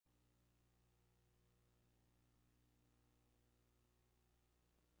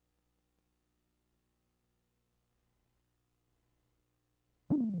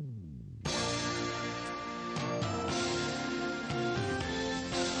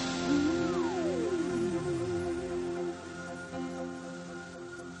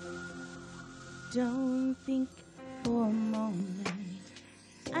Don't think for a moment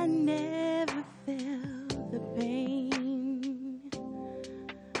I never felt the pain.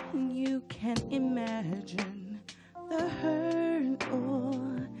 You can't imagine the hurt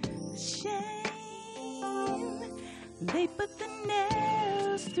or the shame. They put the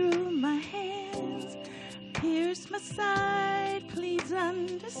nails through my hands, pierced my side. Please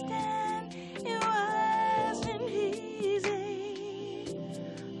understand, it wasn't easy,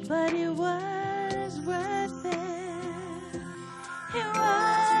 but it was worth it. It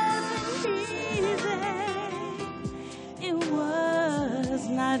wasn't easy. It was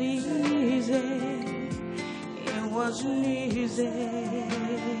not easy. It wasn't easy,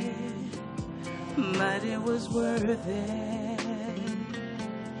 but it was worth it.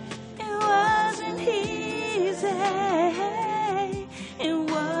 It wasn't easy. It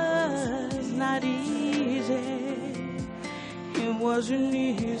was not easy. It wasn't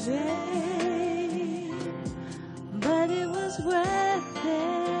easy, but it was worth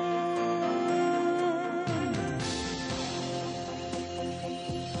it.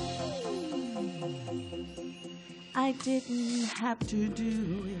 I didn't have to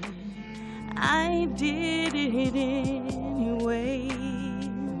do it. I did it anyway,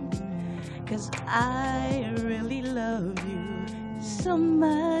 'cause I really love you so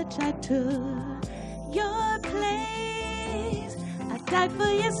much. I took your place. I died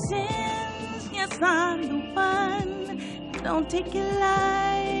for your sins. Yes, I'm the one. Don't take it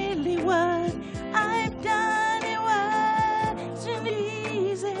lightly what I've done. It wasn't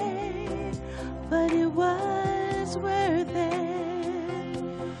easy, but it was worth it.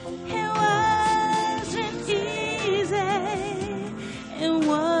 It wasn't easy. It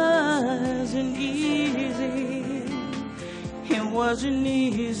wasn't easy. It wasn't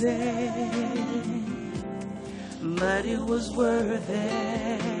easy, but it was worth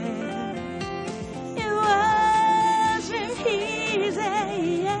it. It wasn't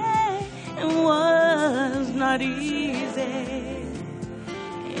easy. It was not easy.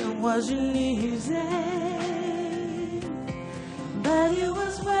 It wasn't easy, but it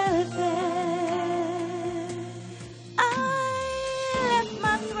was worth it. I left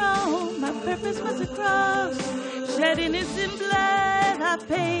my throne. My purpose was a cross. Shed innocent blood, I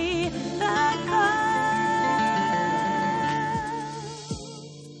paid the cost.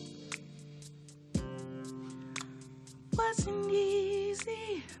 Wasn't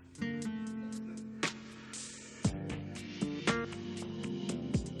easy.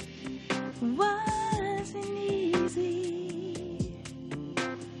 Wasn't easy.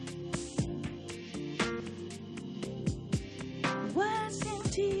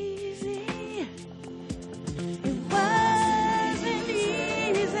 Wasn't easy. It wasn't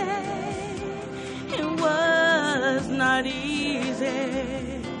easy. It was not easy.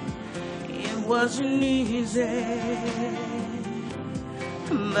 It wasn't easy,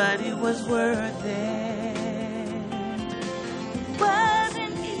 but it was worth it.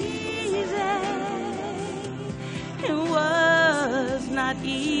 Wasn't easy. It was not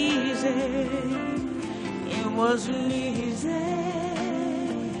easy. It wasn't easy,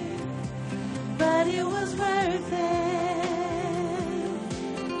 but it was worth it.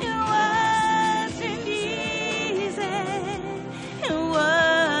 It wasn't easy. It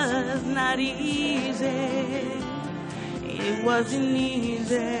was not easy. It wasn't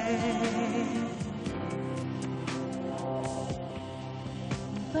easy,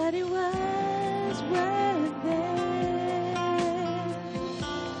 but it was worth it.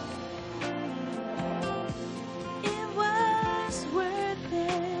 It was worth it.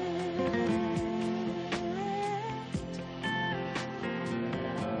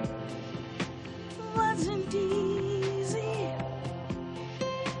 Wasn't easy,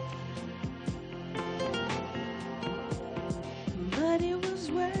 but it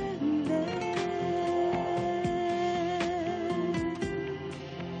was worth it.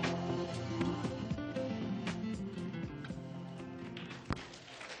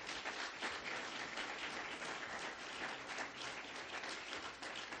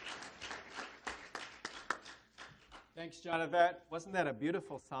 Thanks, Jonathan. Wasn't that a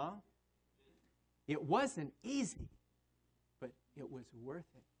beautiful song? It wasn't easy, but it was worth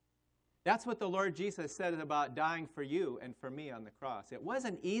it. That's what the Lord Jesus said about dying for you and for me on the cross. It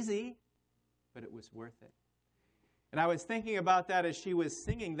wasn't easy, but it was worth it. And I was thinking about that as she was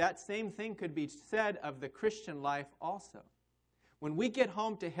singing. That same thing could be said of the Christian life also. When we get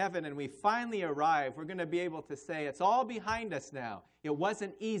home to heaven and we finally arrive, we're going to be able to say, it's all behind us now. It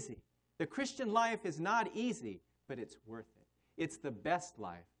wasn't easy. The Christian life is not easy, but it's worth it. It's the best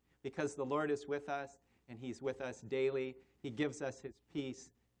life because the Lord is with us and He's with us daily. He gives us His peace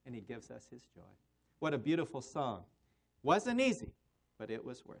and he gives us his joy. What a beautiful song. Wasn't easy, but it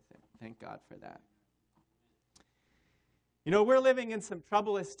was worth it. Thank God for that. You know, we're living in some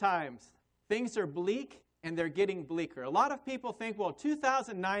troublous times. Things are bleak, and they're getting bleaker. A lot of people think, well,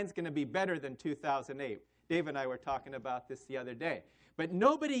 2009 is going to be better than 2008. Dave and I were talking about this the other day. But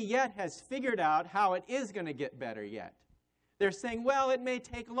nobody yet has figured out how it is going to get better yet. They're saying, well, it may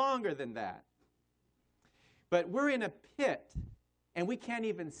take longer than that. But we're in a pit, and we can't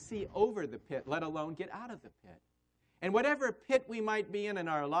even see over the pit, let alone get out of the pit. And whatever pit we might be in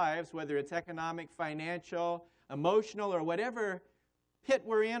our lives, whether it's economic, financial, emotional, or whatever pit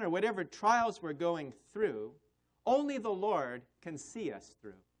we're in or whatever trials we're going through, only the Lord can see us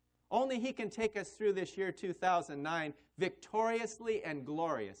through. Only he can take us through this year 2009 victoriously and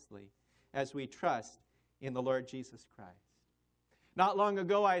gloriously as we trust in the Lord Jesus Christ. Not long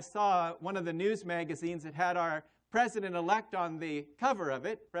ago, I saw one of the news magazines that had our president-elect on the cover of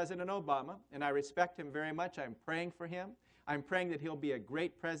it, President Obama, and I respect him very much. I'm praying for him. I'm praying that he'll be a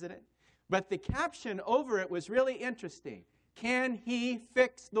great president. But the caption over it was really interesting. Can he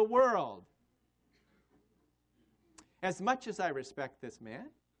fix the world? As much as I respect this man,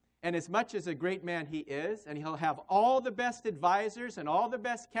 and as much as a great man he is, and he'll have all the best advisors and all the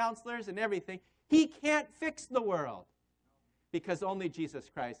best counselors and everything, he can't fix the world because only Jesus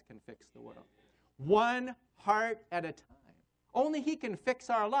Christ can fix the world. One heart at a time. Only he can fix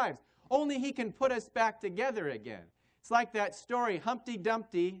our lives. Only he can put us back together again. It's like that story, Humpty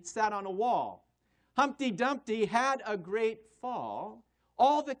Dumpty sat on a wall. Humpty Dumpty had a great fall.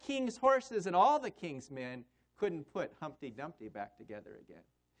 All the king's horses and all the king's men couldn't put Humpty Dumpty back together again.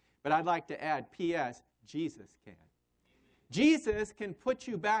 But I'd like to add, P.S., Jesus can. Jesus can put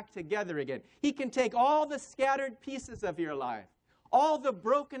you back together again. He can take all the scattered pieces of your life, all the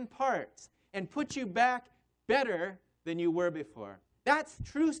broken parts, and put you back better than you were before. That's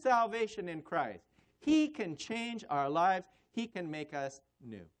true salvation in Christ. He can change our lives. He can make us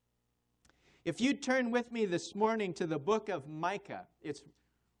new. If you turn with me this morning to the book of Micah, it's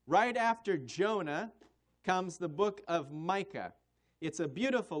right after Jonah comes the book of Micah. It's a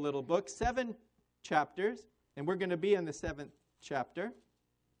beautiful little book, 7 chapters, and we're going to be in the 7th chapter.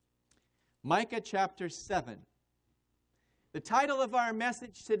 Micah chapter 7. The title of our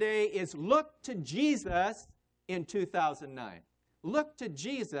message today is Look to Jesus in 2009. Look to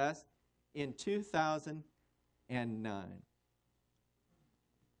Jesus in 2009.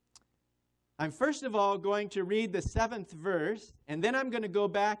 I'm first of all going to read the 7th verse, and then I'm going to go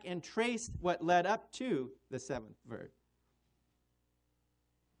back and trace what led up to the 7th verse.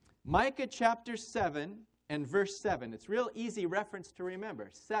 Micah chapter 7 and verse 7. It's a real easy reference to remember.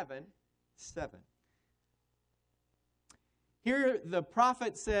 7, 7. Here the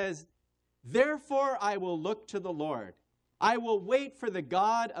prophet says, "Therefore I will look to the Lord. I will wait for the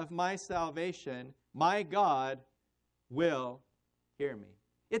God of my salvation. My God will hear me."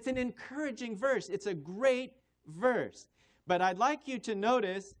 It's an encouraging verse. It's a great verse. But I'd like you to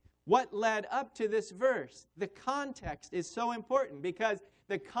notice what led up to this verse. The context is so important because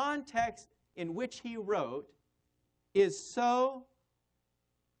the context in which he wrote is so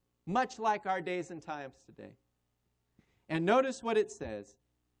much like our days and times today. And notice what it says.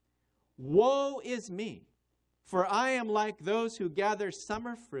 "Woe is me, for I am like those who gather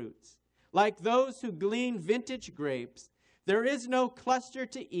summer fruits, like those who glean vintage grapes. There is no cluster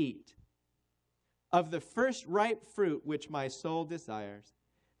to eat of the first ripe fruit which my soul desires.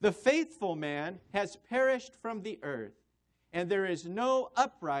 The faithful man has perished from the earth, and there is no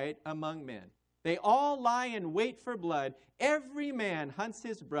upright among men. They all lie in wait for blood. Every man hunts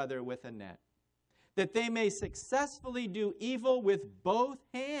his brother with a net, that they may successfully do evil with both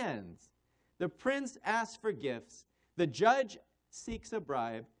hands. The prince asks for gifts, the judge seeks a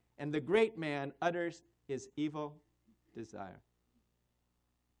bribe, and the great man utters his evil desire.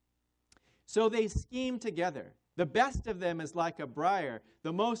 So they scheme together. The best of them is like a briar.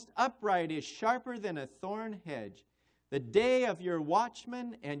 The most upright is sharper than a thorn hedge. The day of your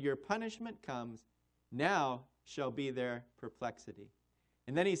watchman and your punishment comes. Now shall be their perplexity."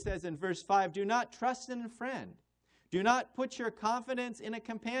 And then he says in verse 5, "Do not trust in a friend. Do not put your confidence in a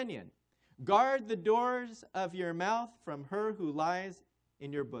companion. Guard the doors of your mouth from her who lies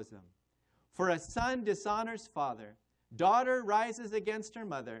in your bosom. For a son dishonors father. Daughter rises against her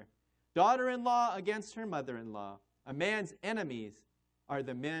mother. Daughter-in-law against her mother-in-law. A man's enemies are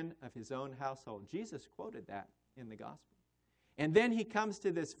the men of his own household." Jesus quoted that in the gospel. And then he comes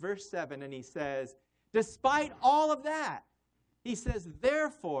to this verse 7 and he says, despite all of that, he says,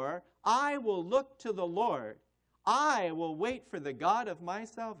 "Therefore I will look to the Lord. I will wait for the God of my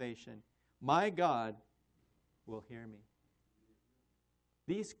salvation. My God will hear me."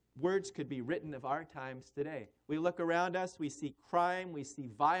 These words could be written of our times today. We look around us, we see crime, we see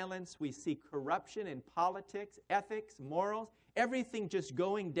violence, we see corruption in politics, ethics, morals, everything just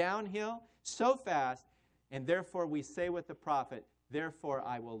going downhill so fast, and therefore we say with the prophet, therefore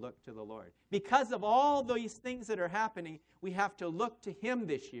I will look to the Lord. Because of all these things that are happening, we have to look to Him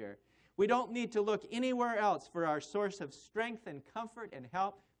this year. We don't need to look anywhere else for our source of strength and comfort and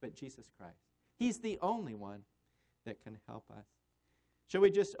help but Jesus Christ. He's the only one that can help us. Shall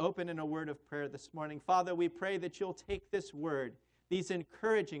we just open in a word of prayer this morning? Father, we pray that you'll take this word, these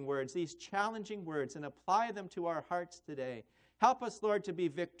encouraging words, these challenging words, and apply them to our hearts today. Help us, Lord, to be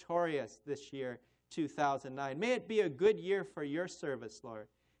victorious this year, 2009. May it be a good year for your service, Lord,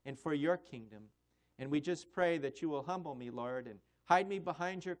 and for your kingdom. And we just pray that you will humble me, Lord, and hide me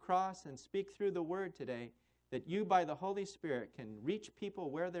behind your cross and speak through the word today, that you, by the Holy Spirit, can reach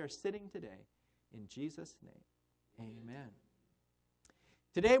people where they're sitting today. In Jesus' name, amen.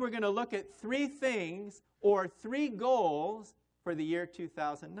 Today we're going to look at 3 things or 3 goals for the year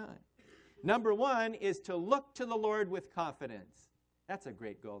 2009. Number 1 is to look to the Lord with confidence. That's a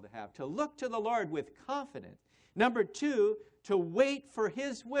great goal to have, to look to the Lord with confidence. Number 2, to wait for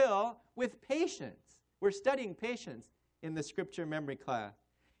His will with patience. We're studying patience in the scripture memory class.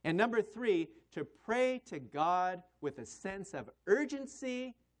 And number 3, to pray to God with a sense of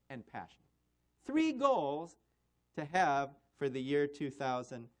urgency and passion. 3 goals to have for the year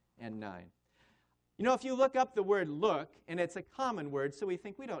 2009. You know, if you look up the word look, and it's a common word, so we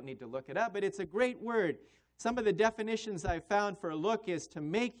think we don't need to look it up, but it's a great word. Some of the definitions I found for look is to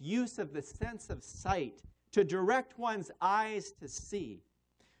make use of the sense of sight, to direct one's eyes to see,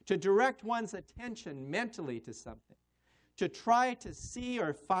 to direct one's attention mentally to something, to try to see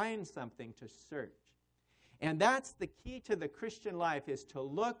or find something, to search. And that's the key to the Christian life, is to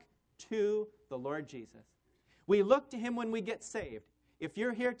look to the Lord Jesus. We look to Him when we get saved. If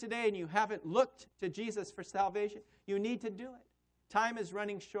you're here today and you haven't looked to Jesus for salvation, you need to do it. Time is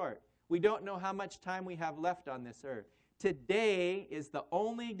running short. We don't know how much time we have left on this earth. Today is the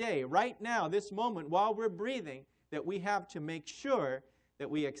only day, right now, this moment, while we're breathing, that we have to make sure that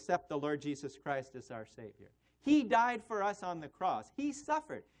we accept the Lord Jesus Christ as our Savior. He died for us on the cross. He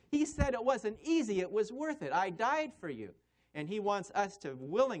suffered. He said it wasn't easy, it was worth it. I died for you. And He wants us to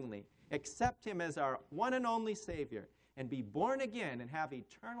willingly accept Him as our one and only Savior and be born again and have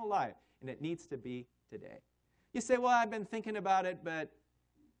eternal life. And it needs to be today. You say, well, I've been thinking about it, but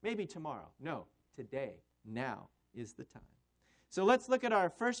maybe tomorrow. No, today, now is the time. So let's look at our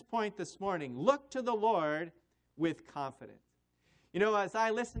first point this morning. Look to the Lord with confidence. You know, as I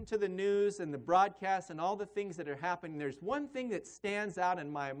listen to the news and the broadcasts and all the things that are happening, there's one thing that stands out in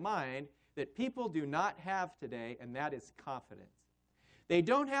my mind that people do not have today, and that is confidence. They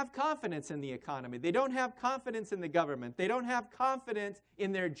don't have confidence in the economy. They don't have confidence in the government. They don't have confidence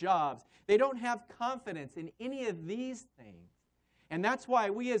in their jobs. They don't have confidence in any of these things. And that's why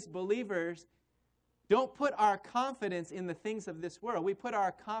we as believers don't put our confidence in the things of this world. We put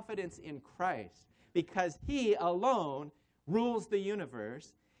our confidence in Christ, because He alone rules the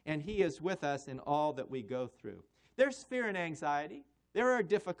universe, and He is with us in all that we go through. There's fear and anxiety. There are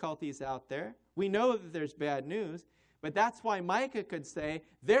difficulties out there. We know that there's bad news, but that's why Micah could say,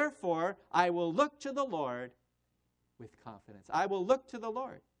 therefore, I will look to the Lord with confidence. I will look to the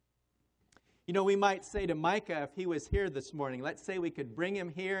Lord. You know, we might say to Micah, if he was here this morning, let's say we could bring him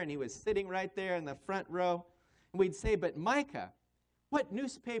here and he was sitting right there in the front row, and we'd say, but Micah, what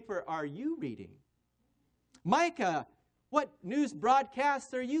newspaper are you reading? Micah, what news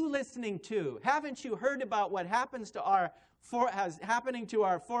broadcasts are you listening to? Haven't you heard about what happens to happening to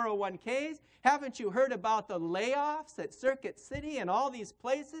our 401ks? Haven't you heard about the layoffs at Circuit City and all these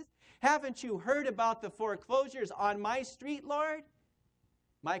places? Haven't you heard about the foreclosures on my street, Lord?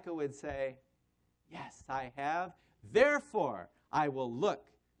 Micah would say, yes, I have. Therefore, I will look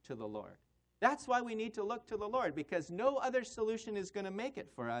to the Lord. That's why we need to look to the Lord, because no other solution is going to make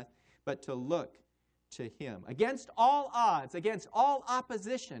it for us but to look to Him. Against all odds, against all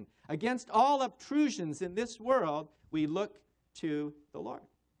opposition, against all obtrusions in this world, we look to the Lord.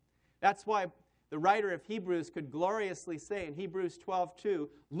 That's why the writer of Hebrews could gloriously say in Hebrews 12:2,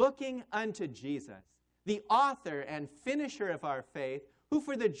 looking unto Jesus, the author and finisher of our faith, who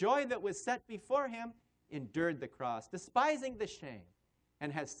for the joy that was set before Him endured the cross, despising the shame,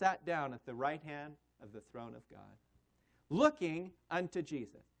 and has sat down at the right hand of the throne of God. Looking unto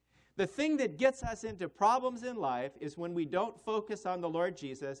Jesus. The thing that gets us into problems in life is when we don't focus on the Lord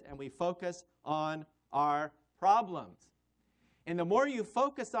Jesus and we focus on our problems. And the more you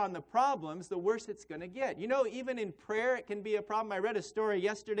focus on the problems, the worse it's going to get. You know, even in prayer, it can be a problem. I read a story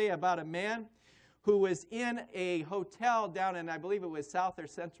yesterday about a man who was in a hotel down in, I believe it was South or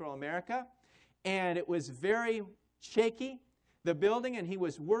Central America, and it was very shaky, the building, and he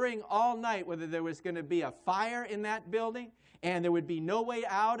was worrying all night whether there was going to be a fire in that building, and there would be no way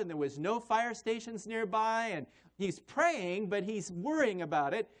out, and there was no fire stations nearby, and he's praying, but he's worrying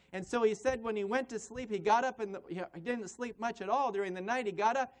about it. And so he said when he went to sleep, he got up, and he didn't sleep much at all during the night. He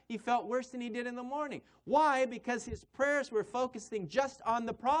got up, he felt worse than he did in the morning. Why? Because his prayers were focusing just on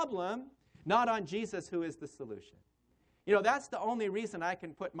the problem, not on Jesus, who is the solution. You know, that's the only reason I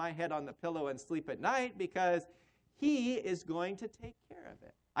can put my head on the pillow and sleep at night, because he is going to take care of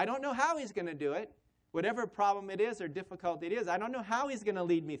it. I don't know how he's going to do it. Whatever problem it is or difficulty it is, I don't know how he's going to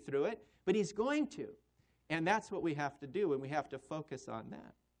lead me through it, but he's going to. And that's what we have to do, and we have to focus on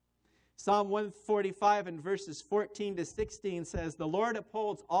that. Psalm 145 and verses 14 to 16 says, "The Lord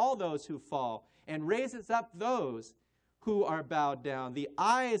upholds all those who fall and raises up those who are bowed down. The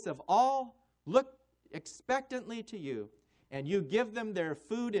eyes of all look expectantly to you, and you give them their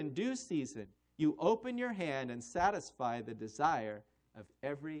food in due season. You open your hand and satisfy the desire of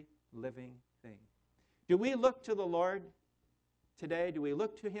every living thing." Do we look to the Lord today? Do we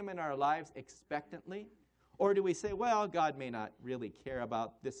look to him in our lives expectantly? Or do we say, well, God may not really care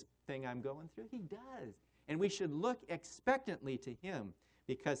about this thing I'm going through? He does. And we should look expectantly to him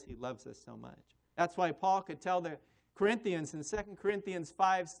because he loves us so much. That's why Paul could tell the Corinthians in 2 Corinthians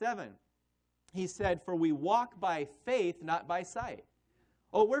 5:7, he said, "For we walk by faith, not by sight."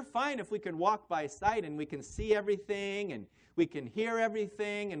 Oh, we're fine if we can walk by sight and we can see everything and we can hear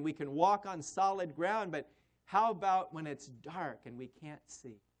everything and we can walk on solid ground, but how about when it's dark and we can't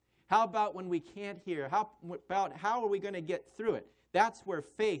see? How about when we can't hear? How are we going to get through it? That's where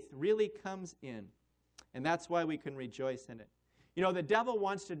faith really comes in, and that's why we can rejoice in it. You know, the devil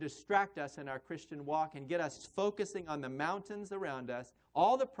wants to distract us in our Christian walk and get us focusing on the mountains around us,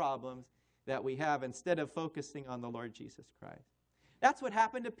 all the problems that we have, instead of focusing on the Lord Jesus Christ. That's what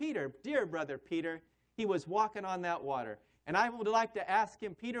happened to Peter. Dear brother Peter, he was walking on that water. And I would like to ask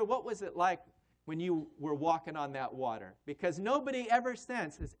him, Peter, what was it like when you were walking on that water? Because nobody ever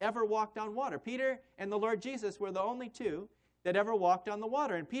since has ever walked on water. Peter and the Lord Jesus were the only two that ever walked on the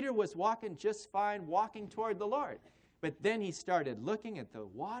water. And Peter was walking just fine, walking toward the Lord. But then he started looking at the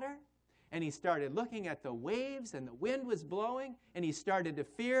water, and he started looking at the waves, and the wind was blowing, and he started to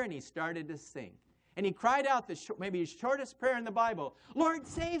fear, and he started to sink. And he cried out maybe his shortest prayer in the Bible, "Lord,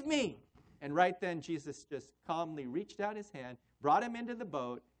 save me!" And right then, Jesus just calmly reached out his hand, brought him into the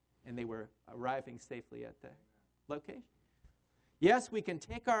boat, and they were arriving safely at the location. Yes, we can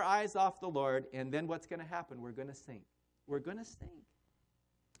take our eyes off the Lord, and then what's going to happen? We're going to sink. We're going to sink.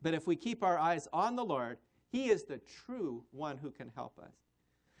 But if we keep our eyes on the Lord, he is the true one who can help us.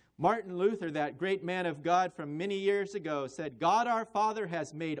 Martin Luther, that great man of God from many years ago, said, "God our Father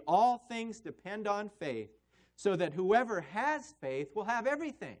has made all things depend on faith, so that whoever has faith will have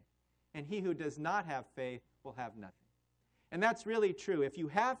everything, and he who does not have faith will have nothing." And that's really true. If you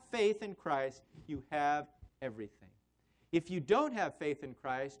have faith in Christ, you have everything. If you don't have faith in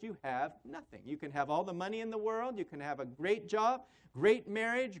Christ, you have nothing. You can have all the money in the world, you can have a great job, great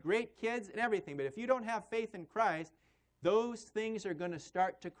marriage, great kids, and everything. But if you don't have faith in Christ, those things are going to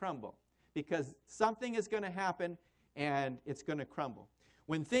start to crumble, because something is going to happen and it's going to crumble.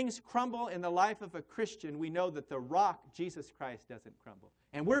 When things crumble in the life of a Christian, we know that the rock, Jesus Christ, doesn't crumble.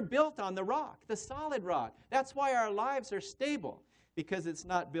 And we're built on the rock, the solid rock. That's why our lives are stable, because it's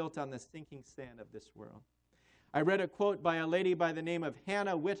not built on the sinking sand of this world. I read a quote by a lady by the name of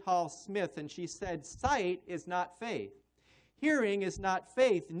Hannah Whitall Smith, and she said, "Sight is not faith. Hearing is not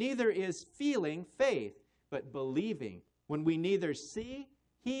faith. Neither is feeling faith, but believing, when we neither see,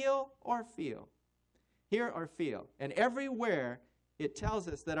 hear, or feel. And everywhere it tells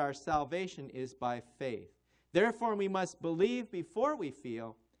us that our salvation is by faith. Therefore, we must believe before we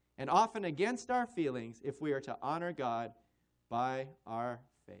feel, and often against our feelings, if we are to honor God by our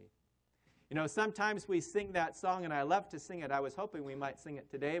faith." You know, sometimes we sing that song, and I love to sing it. I was hoping we might sing it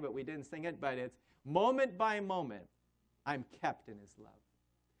today, but we didn't sing it. But it's, "Moment by moment, I'm kept in his love.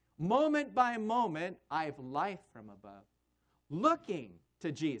 Moment by moment, I've life from above. Looking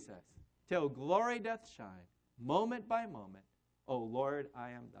to Jesus, till glory doth shine. Moment by moment, O Lord,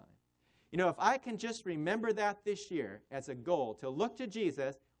 I am thine." You know, if I can just remember that this year as a goal, to look to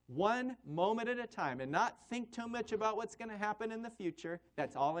Jesus one moment at a time and not think too much about what's going to happen in the future,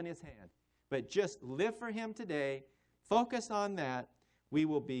 that's all in his hand. But just live for him today, focus on that, we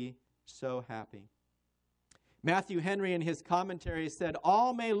will be so happy. Matthew Henry in his commentary said,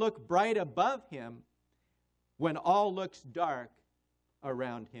 "All may look bright above him when all looks dark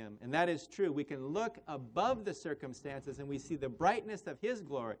around him. And that is true. We can look above the circumstances and we see the brightness of his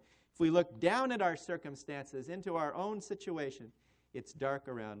glory. If we look down at our circumstances, into our own situation, it's dark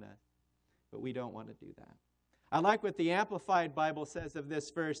around us. But we don't want to do that. I like what the Amplified Bible says of this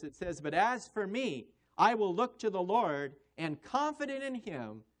verse. It says, "But as for me, I will look to the Lord, and confident in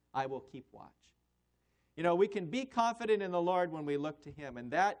him, I will keep watch." You know, we can be confident in the Lord when we look to him, and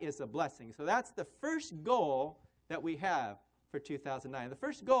that is a blessing. So that's the first goal that we have for 2009. The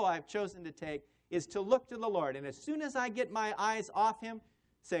first goal I've chosen to take is to look to the Lord. And as soon as I get my eyes off him,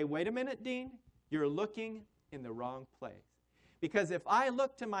 say, "Wait a minute, Dean, you're looking in the wrong place." Because if I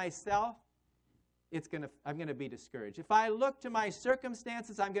look to myself, I'm going to be discouraged. If I look to my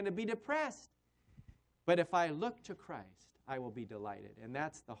circumstances, I'm going to be depressed. But if I look to Christ, I will be delighted. And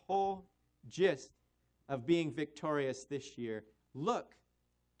that's the whole gist of being victorious this year. Look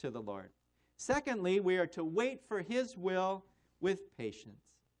to the Lord. Secondly, we are to wait for his will with patience.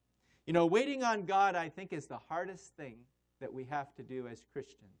 You know, waiting on God, I think, is the hardest thing that we have to do as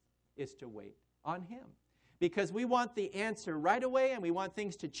Christians, is to wait on him. Because we want the answer right away, and we want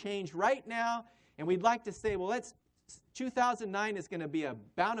things to change right now. And we'd like to say, well, 2009 is going to be a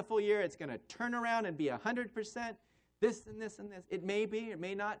bountiful year. It's going to turn around and be 100%. This and this and this. It may be, it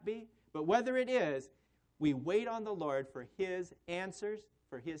may not be. But whether it is, we wait on the Lord for his answers,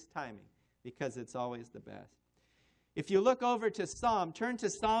 for his timing, because it's always the best. If you look over to turn to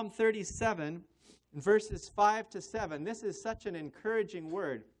Psalm 37, verses 5 to 7. This is such an encouraging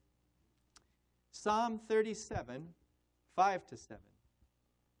word. Psalm 37, 5 to 7.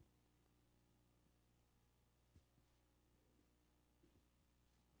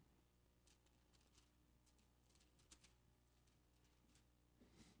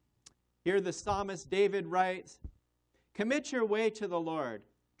 Here the psalmist David writes, "Commit your way to the Lord.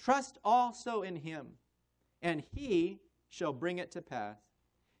 Trust also in him, and he shall bring it to pass.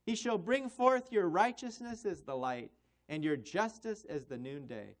 He shall bring forth your righteousness as the light, and your justice as the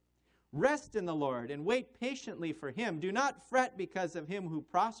noonday. Rest in the Lord, and wait patiently for him. Do not fret because of him who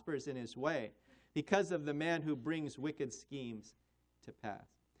prospers in his way, because of the man who brings wicked schemes to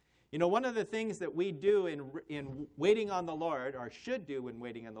pass." You know, one of the things that we do in waiting on the Lord, or should do when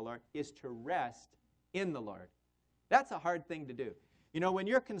waiting on the Lord, is to rest in the Lord. That's a hard thing to do. You know, when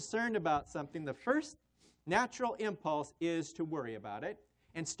you're concerned about something, the first natural impulse is to worry about it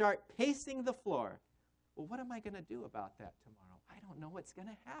and start pacing the floor. Well, what am I going to do about that tomorrow? I don't know what's going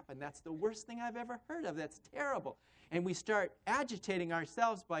to happen. That's the worst thing I've ever heard of. That's terrible. And we start agitating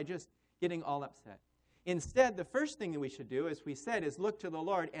ourselves by just getting all upset. Instead, the first thing that we should do, as we said, is look to the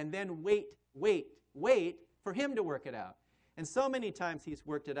Lord and then wait for him to work it out. And so many times he's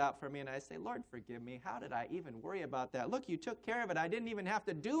worked it out for me, and I say, "Lord, forgive me. How did I even worry about that? Look, you took care of it. I didn't even have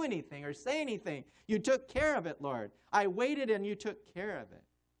to do anything or say anything. You took care of it, Lord. I waited and you took care of it."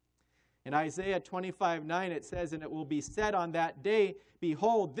 In Isaiah 25:9 it says, "And it will be said on that day,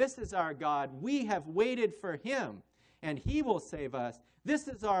 Behold, this is our God. We have waited for him, and he will save us. This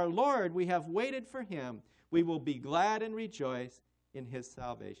is our Lord. We have waited for him. We will be glad and rejoice in his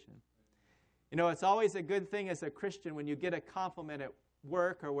salvation." You know, it's always a good thing as a Christian when you get a compliment at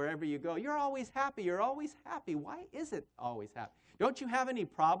work or wherever you go. You're always happy. You're always happy. Why is it always happy? Don't you have any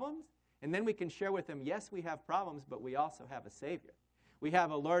problems? And then we can share with them, yes, we have problems, but we also have a Savior. We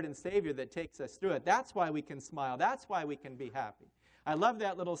have a Lord and Savior that takes us through it. That's why we can smile. That's why we can be happy. I love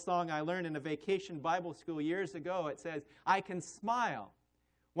that little song I learned in a vacation Bible school years ago. It says, "I can smile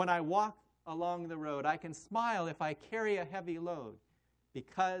when I walk along the road. I can smile if I carry a heavy load,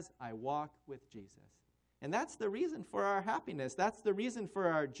 because I walk with Jesus." And that's the reason for our happiness. That's the reason for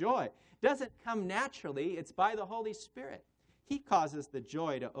our joy. It doesn't come naturally. It's by the Holy Spirit. He causes the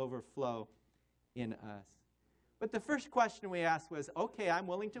joy to overflow in us. But the first question we asked was, okay, I'm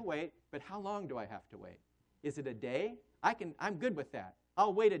willing to wait, but how long do I have to wait? Is it a day? I'm good with that.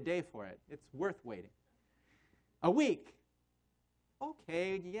 I'll wait a day for it. It's worth waiting. A week.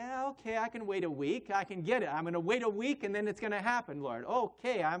 Okay, I can wait a week. I can get it. I'm going to wait a week, and then it's going to happen, Lord.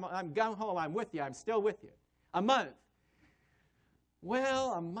 Okay, I'm gone home. I'm with you. I'm still with you. A month.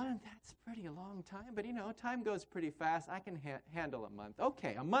 Well, a month, that's pretty a long time. But, you know, time goes pretty fast. I can handle a month.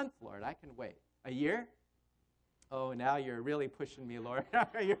 Okay, a month, Lord. I can wait. A year? Oh, now you're really pushing me, Lord.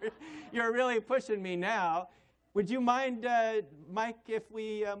 You're really pushing me now. Would you mind, Mike, if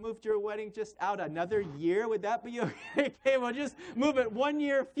we moved your wedding just out another year? Would that be okay? Okay, we'll just move it 1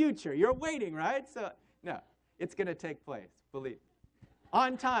 year future. You're waiting, right? So, no, it's going to take place, believe me.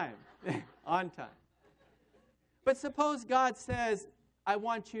 On time. On time. But suppose God says, I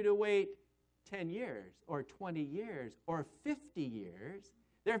want you to wait 10 years or 20 years or 50 years.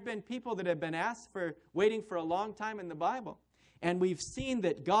 There have been people that have been asked for waiting for a long time in the Bible. And we've seen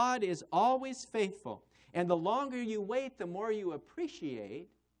that God is always faithful. And the longer you wait, the more you appreciate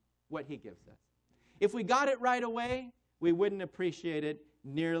what he gives us. If we got it right away, we wouldn't appreciate it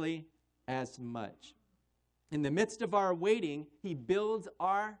nearly as much. In the midst of our waiting, he builds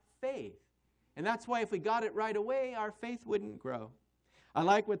our faith. And that's why if we got it right away, our faith wouldn't grow. I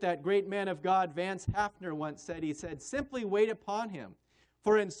like what that great man of God, Vance Hafner, once said. He said, "Simply wait upon him,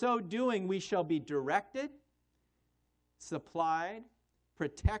 for in so doing we shall be directed, supplied,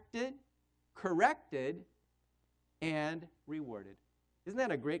 protected, corrected, and rewarded." Isn't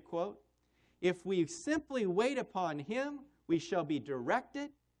that a great quote? If we simply wait upon him, we shall be directed,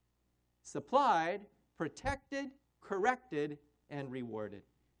 supplied, protected, corrected, and rewarded.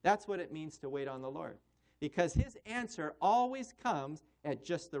 That's what it means to wait on the Lord, because his answer always comes at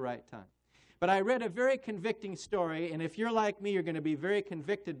just the right time. But I read a very convicting story, and if you're like me, you're going to be very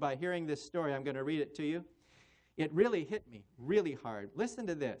convicted by hearing this story. I'm going to read it to you. It really hit me really hard. Listen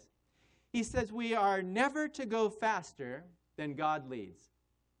to this. He says, we are never to go faster than God leads.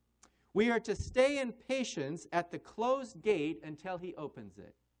 We are to stay in patience at the closed gate until he opens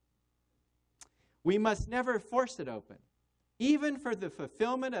it. We must never force it open. Even for the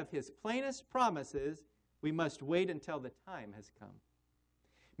fulfillment of his plainest promises, we must wait until the time has come.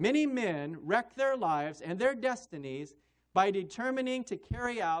 Many men wreck their lives and their destinies by determining to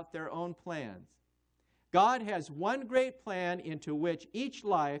carry out their own plans. God has one great plan into which each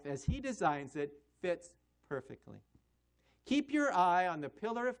life, as he designs it, fits perfectly. Keep your eye on the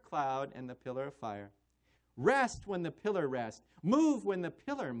pillar of cloud and the pillar of fire. Rest when the pillar rests. Move when the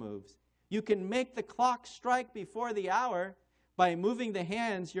pillar moves. You can make the clock strike before the hour by moving the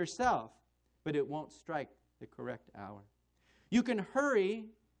hands yourself, but it won't strike the correct hour. You can hurry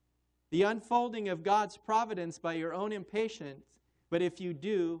the unfolding of God's providence by your own impatience, but if you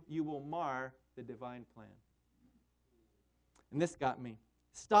do, you will mar the divine plan. And this got me.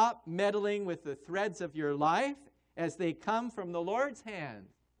 Stop meddling with the threads of your life as they come from the Lord's hand.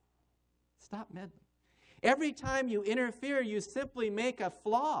 Stop meddling. Every time you interfere, you simply make a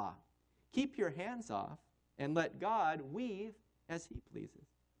flaw. Keep your hands off and let God weave as he pleases.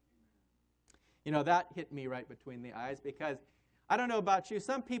 You know, that hit me right between the eyes, because I don't know about you,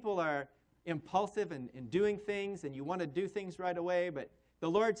 some people are impulsive in doing things, and you want to do things right away, but the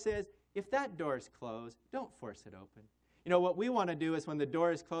Lord says, if that door is closed, don't force it open. You know, what we want to do is when the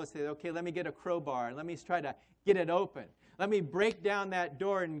door is closed, say, okay, let me get a crowbar, and let me try to get it open. Let me break down that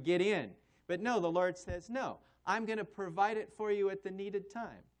door and get in. But no, the Lord says, no, I'm going to provide it for you at the needed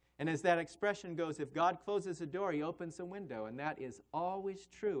time. And as that expression goes, if God closes a door, he opens a window. And that is always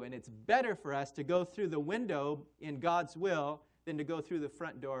true. And it's better for us to go through the window in God's will than to go through the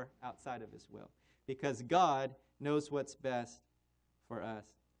front door outside of his will, because God knows what's best for us.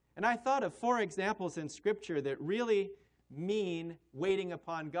 And I thought of 4 examples in Scripture that really mean waiting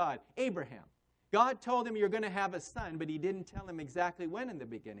upon God. Abraham. God told him you're going to have a son, but he didn't tell him exactly when in the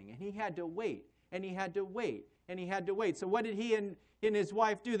beginning. And he had to wait, and he had to wait, and he had to wait. So what did he and his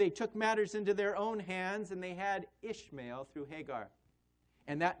wife do? They took matters into their own hands, and they had Ishmael through Hagar.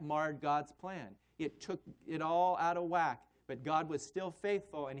 And that marred God's plan. It took it all out of whack. But God was still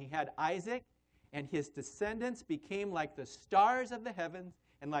faithful, and he had Isaac, and his descendants became like the stars of the heavens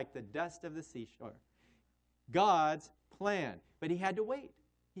and like the dust of the seashore. God's plan. But he had to wait.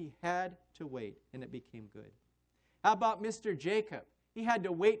 He had to wait, and it became good. How about Mr. Jacob? He had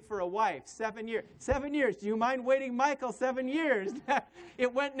to wait for a wife 7 years. 7 years. Do you mind waiting, Michael? 7 years.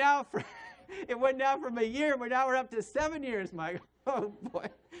 It went down from a year, but now we're up to 7 years, Michael. Oh, boy.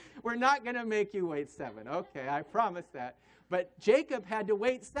 We're not going to make you wait 7. Okay, I promise that. But Jacob had to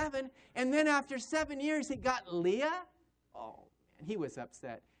wait 7, and then after 7 years, he got Leah. Oh, man, he was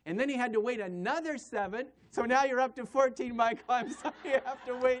upset. And then he had to wait another 7, so now you're up to 14, Michael. I'm sorry, you have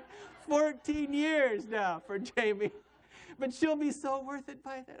to wait 14 years now for Jamie. But she'll be so worth it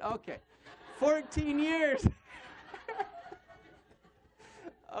by then. Okay, 14 years.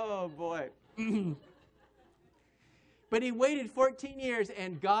 Oh, boy. But he waited 14 years,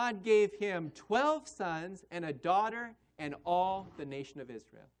 and God gave him 12 sons and a daughter and all the nation of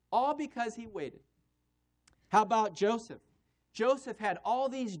Israel. All because he waited. How about Joseph? Joseph had all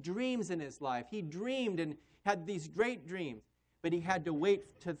these dreams in his life. He dreamed and had these great dreams, but he had to wait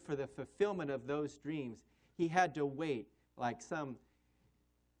for the fulfillment of those dreams. He had to wait like some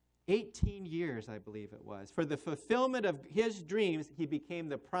 18 years, I believe it was. For the fulfillment of his dreams, he became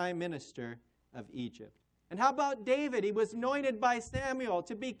the prime minister of Egypt. And how about David? He was anointed by Samuel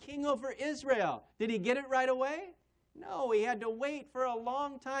to be king over Israel. Did he get it right away? No, he had to wait for a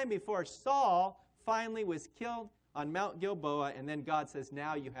long time before Saul finally was killed on Mount Gilboa, and then God says,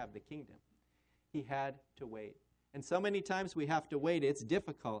 now you have the kingdom. He had to wait. And so many times we have to wait. It's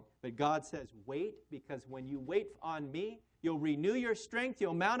difficult. But God says, wait, because when you wait on me, you'll renew your strength.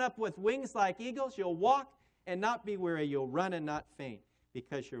 You'll mount up with wings like eagles. You'll walk and not be weary. You'll run and not faint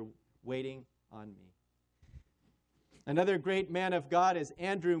because you're waiting on me. Another great man of God is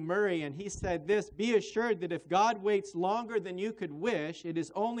Andrew Murray, and he said this, be assured that if God waits longer than you could wish, it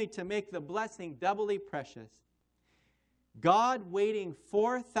is only to make the blessing doubly precious. God waiting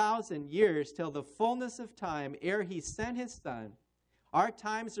 4,000 years till the fullness of time ere he sent his Son. Our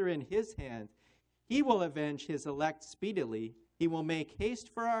times are in his hands. He will avenge his elect speedily. He will make haste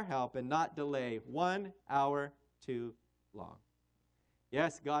for our help and not delay 1 hour too long.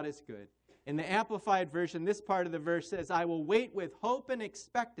 Yes, God is good. In the Amplified Version, this part of the verse says, I will wait with hope and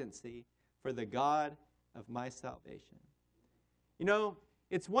expectancy for the God of my salvation. You know,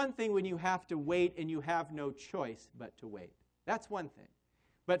 it's one thing when you have to wait and you have no choice but to wait. That's one thing.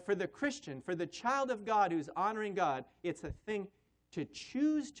 But for the Christian, for the child of God who's honoring God, it's a thing to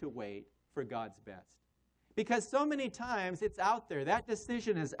choose to wait for God's best. Because so many times it's out there. That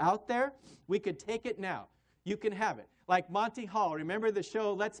decision is out there. We could take it now. You can have it. Like Monty Hall. Remember the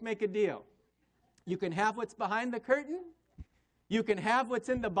show, Let's Make a Deal? You can have what's behind the curtain. You can have what's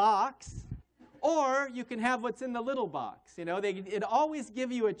in the box. Or you can have what's in the little box. You know, it always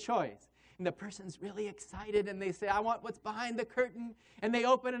give you a choice. And the person's really excited and they say, I want what's behind the curtain. And they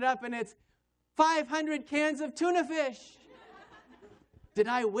open it up and it's 500 cans of tuna fish. Did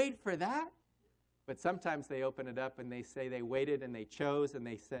I wait for that? But sometimes they open it up and they say they waited and they chose and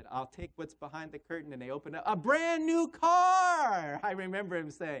they said, I'll take what's behind the curtain. And they open up a brand new car. I remember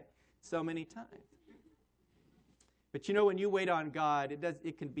him saying so many times. But you know, when you wait on God,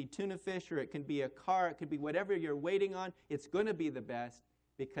 it can be tuna fish or it can be a car. It can be whatever you're waiting on. It's going to be the best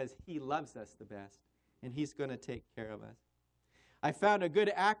because he loves us the best. And he's going to take care of us. I found a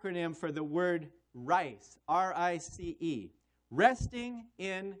good acronym for the word RICE, R-I-C-E. Resting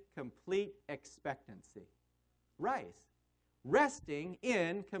in complete expectancy. RICE. Resting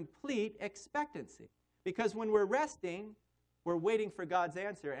in complete expectancy. Because when we're resting, we're waiting for God's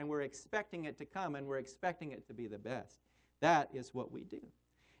answer, and we're expecting it to come, and we're expecting it to be the best. That is what we do.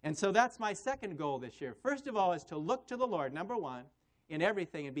 And so that's my second goal this year. First of all is to look to the Lord, number one, in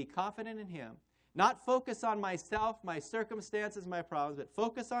everything, and be confident in him. Not focus on myself, my circumstances, my problems, but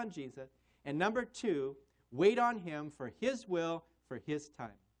focus on Jesus. And number two, wait on him for his will, for his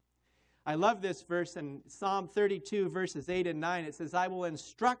time. I love this verse in Psalm 32, verses 8 and 9. It says, I will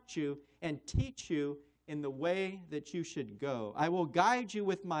instruct you and teach you in the way that you should go. I will guide you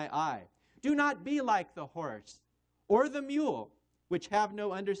with my eye. Do not be like the horse or the mule, which have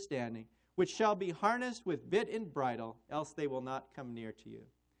no understanding, which shall be harnessed with bit and bridle, else they will not come near to you.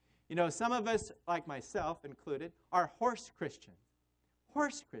 You know, some of us, like myself included, are horse Christians.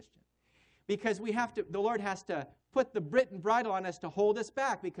 Horse Christians. Because the Lord has to put the bit and bridle on us to hold us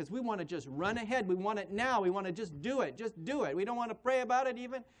back because we want to just run ahead. We want it now. We want to just do it. Just do it. We don't want to pray about it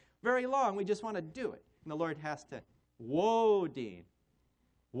even very long. We just want to do it. And the Lord has to, whoa, Dean.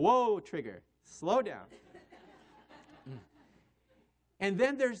 Whoa, Trigger. Slow down. And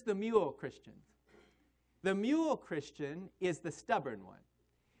then there's the mule Christians. The mule Christian is the stubborn one.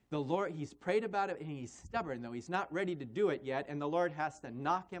 The Lord, he's prayed about it, and he's stubborn, though. He's not ready to do it yet, and the Lord has to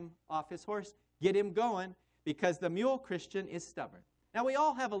knock him off his horse, get him going, because the mule Christian is stubborn. Now, we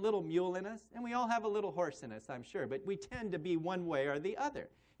all have a little mule in us, and we all have a little horse in us, I'm sure, but we tend to be one way or the other.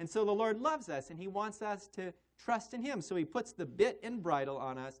 And so the Lord loves us, and he wants us to trust in him. So he puts the bit and bridle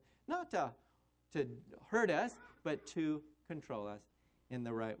on us, not to hurt us, but to control us in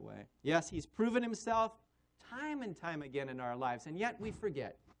the right way. Yes, he's proven himself time and time again in our lives, and yet we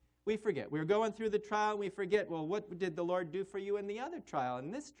forget. We forget. We're going through the trial, and we forget, well, what did the Lord do for you in the other trial,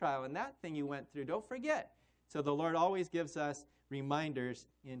 and this trial, and that thing you went through? Don't forget. So the Lord always gives us reminders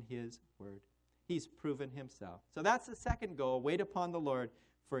in his word. He's proven himself. So that's the second goal, wait upon the Lord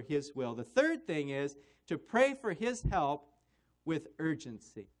for his will. The third thing is to pray for his help with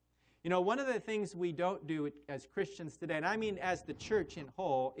urgency. You know, one of the things we don't do as Christians today, and I mean as the church in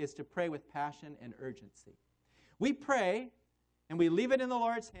whole, is to pray with passion and urgency. We pray, and we leave it in the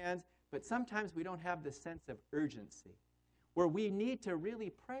Lord's hands, but sometimes we don't have the sense of urgency, where we need to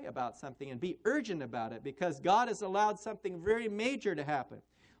really pray about something and be urgent about it because God has allowed something very major to happen.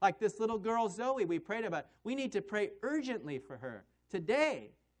 Like this little girl, Zoe, we prayed about. We need to pray urgently for her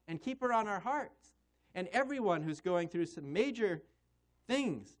today and keep her on our hearts. And everyone who's going through some major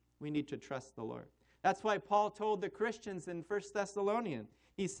things, we need to trust the Lord. That's why Paul told the Christians in 1 Thessalonians,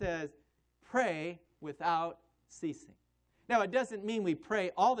 he says, pray without ceasing. Now, it doesn't mean we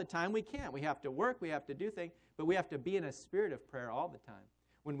pray all the time. We can't. We have to work. We have to do things. But we have to be in a spirit of prayer all the time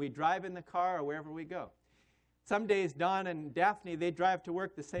when we drive in the car or wherever we go. Some days, Don and Daphne, they drive to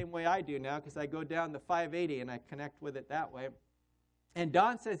work the same way I do now because I go down the 580 and I connect with it that way. And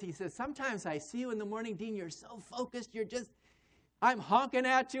Don says, sometimes I see you in the morning, Dean, you're so focused, I'm honking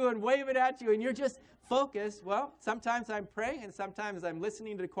at you and waving at you, and you're just focused. Well, sometimes I'm praying, and sometimes I'm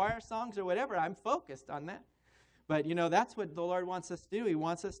listening to choir songs or whatever. I'm focused on that. But, that's what the Lord wants us to do. He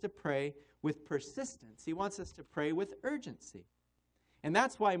wants us to pray with persistence. He wants us to pray with urgency. And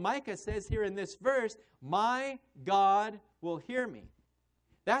that's why Micah says here in this verse, my God will hear me.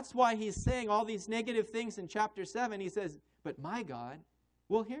 That's why he's saying all these negative things in chapter 7. He says, but my God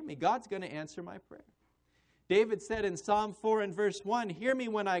will hear me. God's going to answer my prayer. David said in Psalm 4 and verse 1, hear me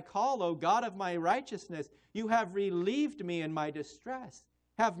when I call, O God of my righteousness. You have relieved me in my distress.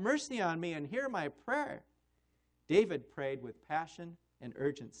 Have mercy on me and hear my prayer. David prayed with passion and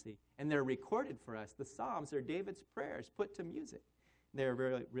urgency, and they're recorded for us. The Psalms are David's prayers put to music. They're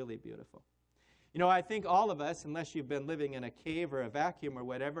really, really beautiful. I think all of us, unless you've been living in a cave or a vacuum or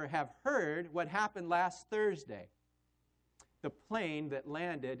whatever, have heard what happened last Thursday. The plane that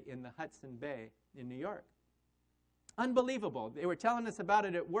landed in the Hudson Bay in New York. Unbelievable. They were telling us about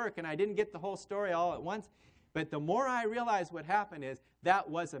it at work, and I didn't get the whole story all at once. But the more I realized what happened is that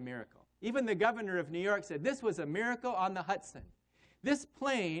was a miracle. Even the governor of New York said this was a miracle on the Hudson. This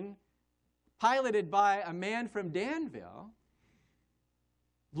plane, piloted by a man from Danville,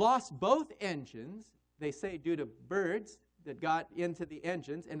 lost both engines, they say due to birds that got into the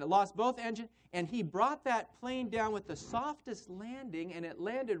engines, and it lost both engines, and he brought that plane down with the softest landing, and it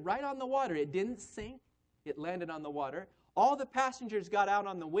landed right on the water. It didn't sink. It landed on the water. All the passengers got out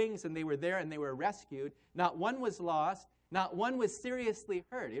on the wings, and they were there, and they were rescued. Not one was lost. Not one was seriously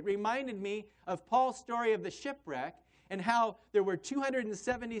hurt. It reminded me of Paul's story of the shipwreck and how there were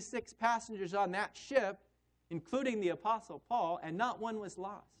 276 passengers on that ship, including the Apostle Paul, and not one was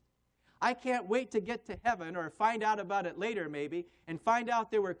lost. I can't wait to get to heaven or find out about it later maybe and find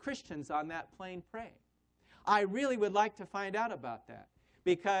out there were Christians on that plane praying. I really would like to find out about that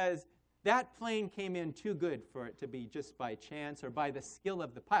because that plane came in too good for it to be just by chance or by the skill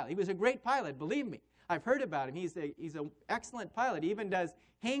of the pilot. He was a great pilot, believe me. I've heard about him. He's an excellent pilot. He even does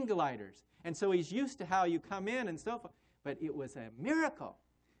hang gliders. And so he's used to how you come in and so forth. But it was a miracle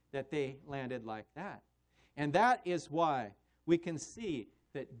that they landed like that. And that is why we can see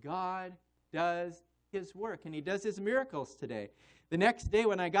that God does his work, and he does his miracles today. The next day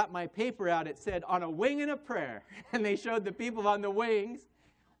when I got my paper out, it said, on a wing and a prayer. And they showed the people on the wings.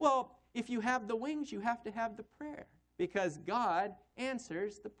 Well, if you have the wings, you have to have the prayer, because God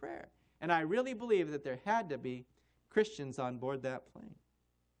answers the prayer. And I really believe that there had to be Christians on board that plane.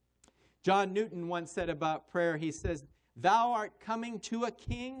 John Newton once said about prayer, he says, thou art coming to a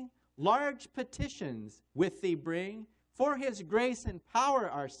king, large petitions with thee bring, for his grace and power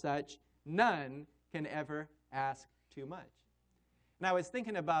are such, none can ever ask too much. And I was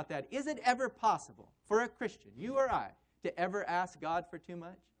thinking about that. Is it ever possible for a Christian, you or I, to ever ask God for too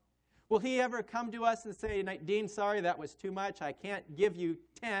much? Will he ever come to us and say, Dean, sorry, that was too much. I can't give you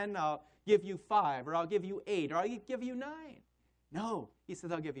 10, I'll give you 5, or I'll give you 8, or I'll give you 9. No, he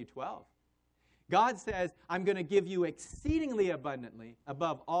says, I'll give you 12. God says, I'm going to give you exceedingly abundantly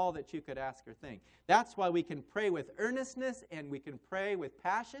above all that you could ask or think. That's why we can pray with earnestness and we can pray with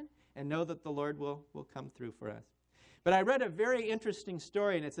passion and know that the Lord will come through for us. But I read a very interesting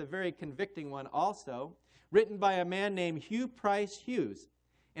story, and it's a very convicting one also, written by a man named Hugh Price Hughes.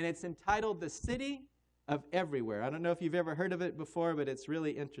 And it's entitled The City of Everywhere. I don't know if you've ever heard of it before, but it's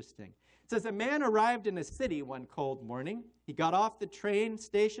really interesting. It says, a man arrived in a city one cold morning. He got off the train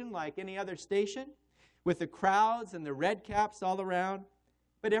station like any other station with the crowds and the red caps all around,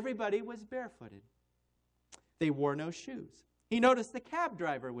 but everybody was barefooted. They wore no shoes. He noticed the cab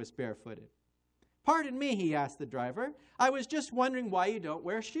driver was barefooted. Pardon me, he asked the driver. I was just wondering why you don't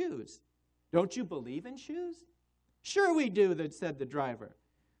wear shoes. Don't you believe in shoes? Sure we do, said the driver.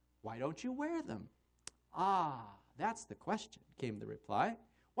 Why don't you wear them? Ah, that's the question, came the reply.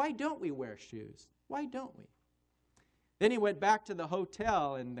 Why don't we wear shoes? Why don't we? Then he went back to the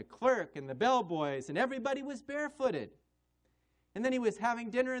hotel, and the clerk and the bellboys, and everybody was barefooted. And then he was having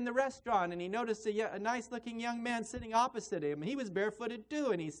dinner in the restaurant, and he noticed a nice-looking young man sitting opposite him. He was barefooted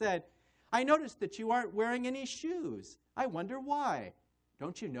too, and he said, I noticed that you aren't wearing any shoes. I wonder why.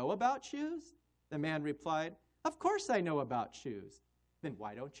 Don't you know about shoes? The man replied, Of course I know about shoes. Then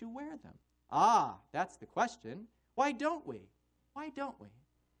why don't you wear them? Ah, that's the question. Why don't we? Why don't we?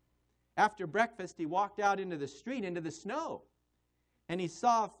 After breakfast, he walked out into the street, into the snow. And he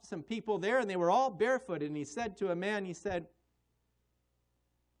saw some people there, and they were all barefooted. And he said to a man, he said,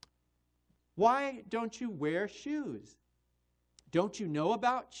 why don't you wear shoes? Don't you know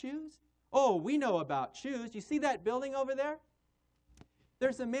about shoes? Oh, we know about shoes. You see that building over there?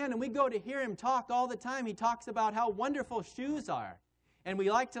 There's a man, and we go to hear him talk all the time. He talks about how wonderful shoes are. And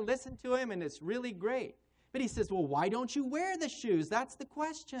we like to listen to him, and it's really great. But he says, well, why don't you wear the shoes? That's the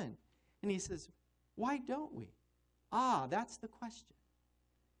question. And he says, why don't we? Ah, that's the question.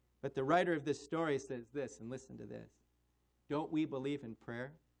 But the writer of this story says this, and listen to this. Don't we believe in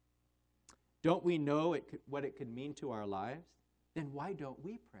prayer? Don't we know what it could mean to our lives? Then why don't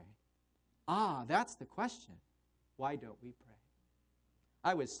we pray? Ah, that's the question. Why don't we pray?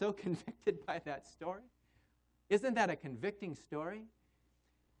 I was so convicted by that story. Isn't that a convicting story?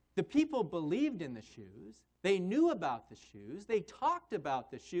 The people believed in the shoes. They knew about the shoes. They talked about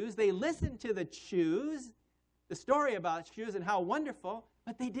the shoes. They listened to the shoes, the story about shoes and how wonderful,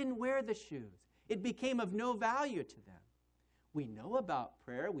 but they didn't wear the shoes. It became of no value to them. We know about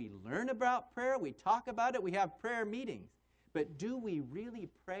prayer. We learn about prayer. We talk about it. We have prayer meetings. But do we really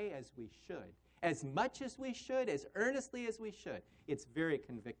pray as we should? As much as we should, as earnestly as we should? It's very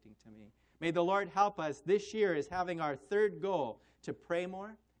convicting to me. May the Lord help us this year as having our third goal to pray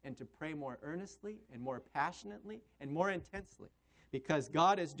more and to pray more earnestly and more passionately and more intensely, because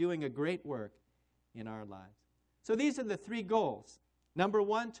God is doing a great work in our lives. So these are the three goals. Number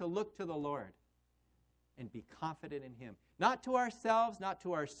one, to look to the Lord and be confident in Him. Not to ourselves, not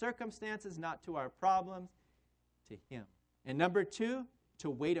to our circumstances, not to our problems, to Him. And number two, to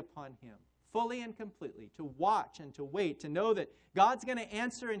wait upon Him fully and completely, to watch and to wait, to know that God's going to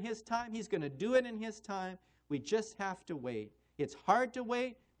answer in His time. He's going to do it in His time. We just have to wait. It's hard to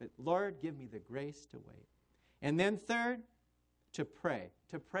wait, but Lord, give me the grace to wait. And then third, to pray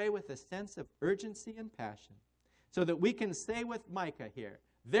with a sense of urgency and passion, so that we can say with Micah here,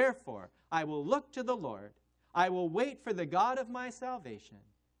 therefore, I will look to the Lord. I will wait for the God of my salvation.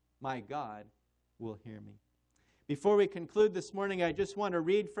 My God will hear me. Before we conclude this morning, I just want to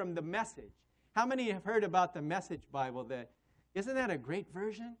read from the Message. How many have heard about the Message Bible? Isn't that a great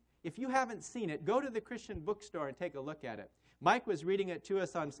version? If you haven't seen it, go to the Christian bookstore and take a look at it. Mike was reading it to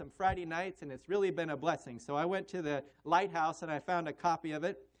us on some Friday nights, and it's really been a blessing. So I went to the Lighthouse, and I found a copy of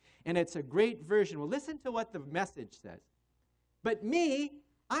it, and it's a great version. Well, listen to what the Message says. But me,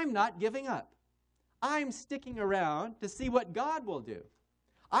 I'm not giving up. I'm sticking around to see what God will do.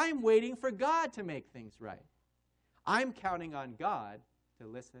 I'm waiting for God to make things right. I'm counting on God to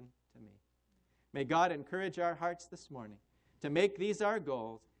listen to me. May God encourage our hearts this morning to make these our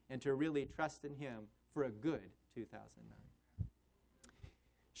goals and to really trust in Him for a good 2009.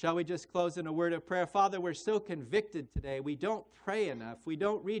 Shall we just close in a word of prayer? Father, we're so convicted today. We don't pray enough. We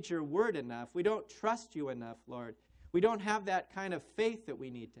don't read your word enough. We don't trust you enough, Lord. We don't have that kind of faith that we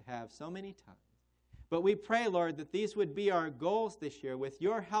need to have so many times. But we pray, Lord, that these would be our goals this year. With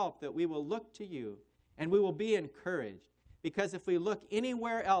your help, that we will look to you and we will be encouraged. Because if we look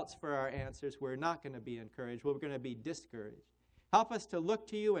anywhere else for our answers, we're not going to be encouraged. We're going to be discouraged. Help us to look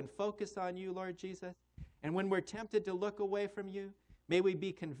to you and focus on you, Lord Jesus. And when we're tempted to look away from you, may we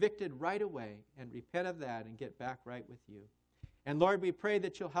be convicted right away and repent of that and get back right with you. And Lord, we pray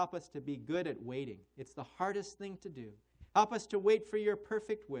that you'll help us to be good at waiting. It's the hardest thing to do. Help us to wait for your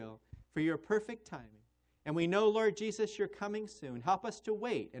perfect will, for your perfect timing. And we know, Lord Jesus, you're coming soon. Help us to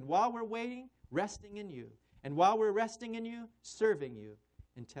wait. And while we're waiting, resting in you. And while we're resting in you, serving you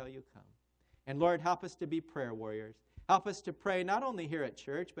until you come. And Lord, help us to be prayer warriors. Help us to pray not only here at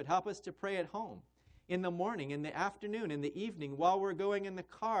church, but help us to pray at home, in the morning, in the afternoon, in the evening, while we're going in the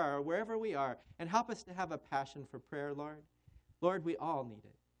car, or wherever we are. And help us to have a passion for prayer, Lord. Lord, we all need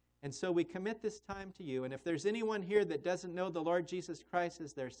it. And so we commit this time to you. And if there's anyone here that doesn't know the Lord Jesus Christ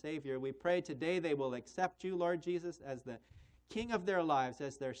as their Savior, we pray today they will accept you, Lord Jesus, as the King of their lives,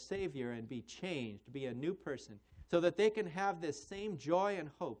 as their Savior, and be changed, be a new person, so that they can have this same joy and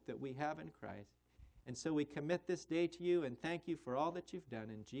hope that we have in Christ. And so we commit this day to you and thank you for all that you've done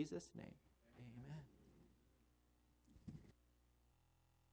in Jesus' name.